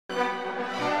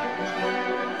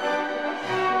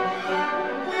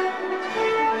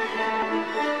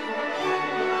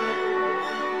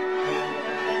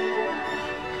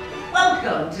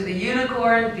Welcome to the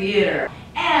Unicorn Theater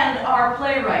and our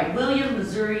playwright, William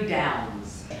Missouri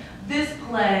Downs. This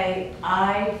play,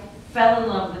 I fell in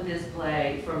love with this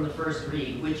play from the first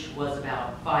read, which was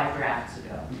about 5 drafts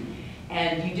ago.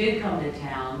 And you did come to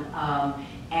town,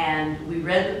 and we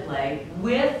read the play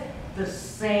with the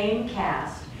same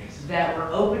cast that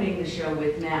we're opening the show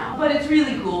with now. But it's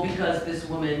really cool because this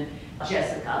woman,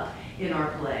 Jessica, in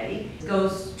our play,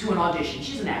 goes to an audition.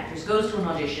 She's an actress, goes to an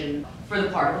audition for the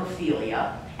part of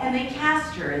Ophelia, and they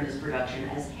cast her in this production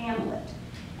as Hamlet.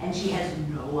 And she has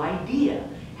no idea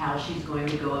how she's going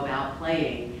to go about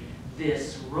playing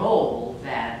this role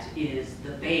that is the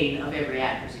bane of every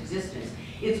actor's existence.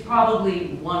 It's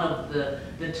probably one of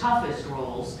the toughest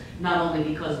roles, not only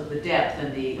because of the depth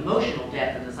and the emotional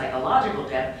depth and the psychological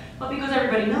depth, but because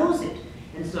everybody knows it.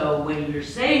 And so when you're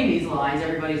saying these lines,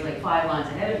 everybody's like 5 lines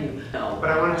ahead of you. No.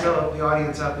 But I want to tell the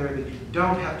audience out there that you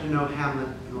don't have to know Hamlet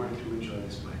in order to enjoy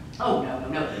this play. Oh,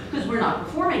 no, because we're not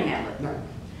performing Hamlet. No.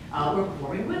 We're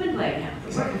performing women playing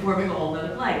Hamlet. We're performing a whole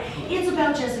other play. It's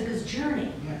about Jessica's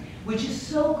journey, which is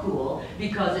so cool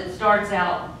because it starts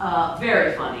out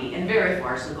very funny and very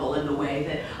farcical in the way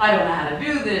that I don't know how to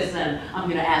do this, and I'm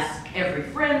going to ask every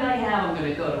friend I have, I'm going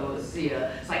to go to see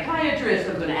a psychiatrist,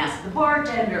 I'm going to ask the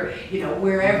bartender, you know,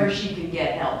 wherever she can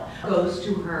get help. Goes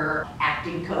to her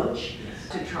acting coach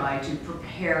to try to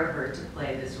prepare her to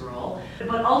play this role.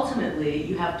 But ultimately,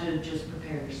 you have to just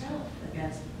prepare yourself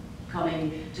against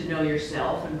coming to know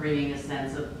yourself and bringing a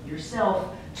sense of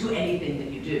yourself to anything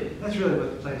that you do. That's really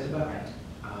what the play is about. Right.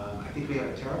 I think we have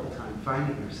a terrible time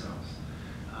finding ourselves.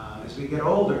 As we get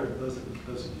older, those of you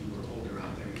who are older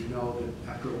out there, you know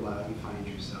that after a while you find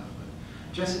yourself.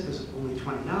 But Jessica's only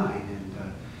 29,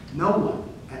 and no one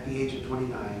at the age of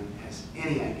 29 has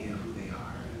any idea who they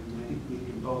are. And I think we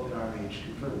can both at our age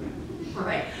confirm that.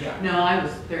 Right. Yeah. No, I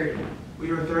was 30. Well,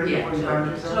 you were 30 Yeah, before you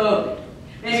found yourself? totally.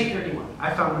 Maybe 31.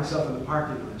 I found myself in the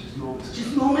parking lot just moments ago.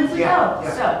 Just moments ago.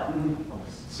 Yeah. So.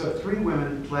 So 3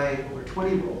 women play over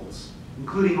 20 roles,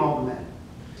 including all the men.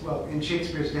 Well, in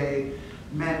Shakespeare's day,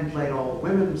 men played all the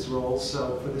women's roles,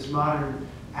 so for this modern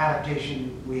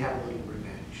adaptation, we have a little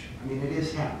revenge. I mean, it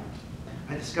is Hamlet.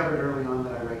 I discovered early on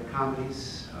that I write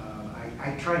comedies.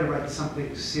 I try to write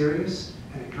something serious,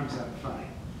 and it comes out funny.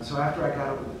 So after I got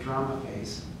over the drama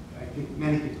phase, I think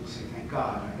many people say, thank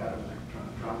God I got over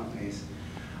the drama phase,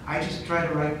 I just try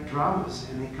to write dramas,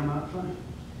 and they come out funny.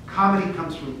 Comedy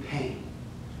comes from pain.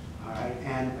 All right,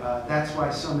 and that's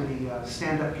why so many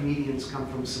stand-up comedians come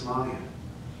from Somalia.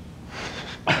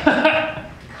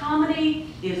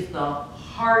 Comedy is the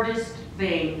hardest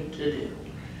thing to do.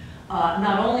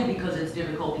 Not only because it's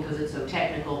difficult, because it's so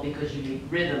technical, because you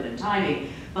need rhythm and timing,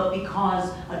 but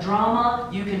because a drama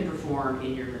you can perform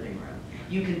in your living room.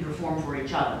 You can perform for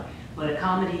each other. But a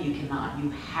comedy you cannot. You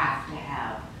have to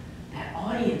have that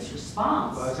audience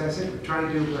response. Well, as I said,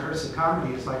 trying to rehearse a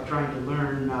comedy is like trying to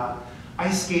learn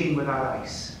ice skating without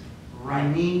ice. Right.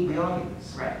 I need the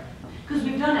audience. Right. Because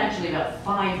we've done actually about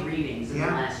 5 readings in the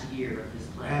last year of this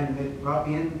play. And they brought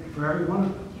me in for every one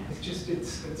of them. Yeah. It's just,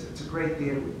 it's a great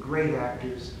theater with great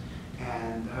actors,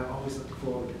 and I've always looked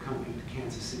forward to coming to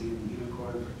Kansas City and the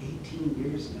Unicorn for 18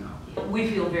 years now. We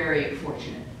feel very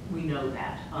fortunate. We know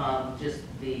that. Just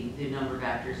the number of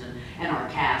actors and our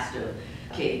cast of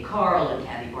Karel and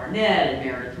Cathy, Barnett and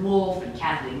Meredith, Wolfe and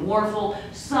Kathleen, Warfel,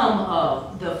 some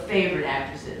of the favorite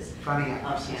actresses of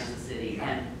Kansas City.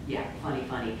 And yeah,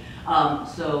 funny.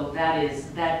 So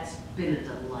that's been a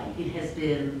delight. It has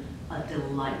been a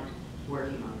delight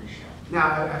working on this show.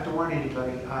 Now, I have to warn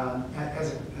anybody,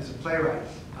 as a playwright,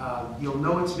 you'll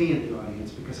know it's me in the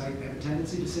audience because I have a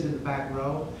tendency to sit in the back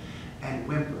row and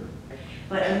whimper.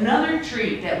 But another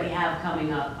treat that we have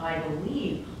coming up, I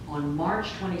believe, on March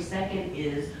 22nd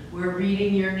is we're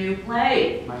reading your new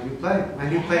play. My new play. My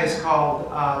new play is called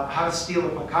How to Steal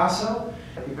a Picasso.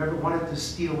 If you've ever wanted to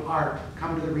steal art,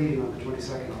 come to the reading on the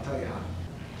 22nd. I'll tell you how.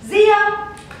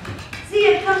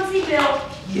 Zia, come see Bill.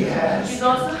 Yes. She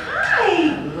goes,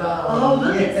 hi. Hello. Oh,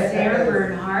 look at Sarah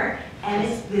Bernhardt, and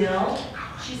it's Bill.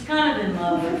 She's kind of in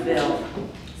love with Bill.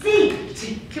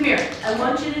 Z, come here. I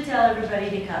want you to tell everybody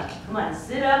to come. Come on,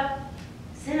 sit up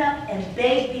and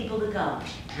beg people to come.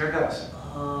 Here goes.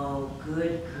 Oh,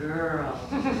 good girl.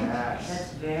 Yes.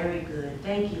 That's very good.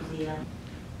 Thank you, Zia.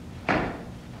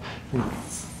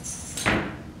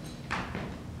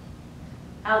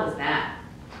 How was that?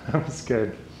 That was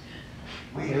good.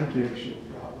 Thank you.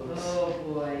 Problems. Oh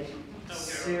boy.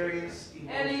 Serious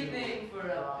emotional Anything for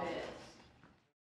a bit.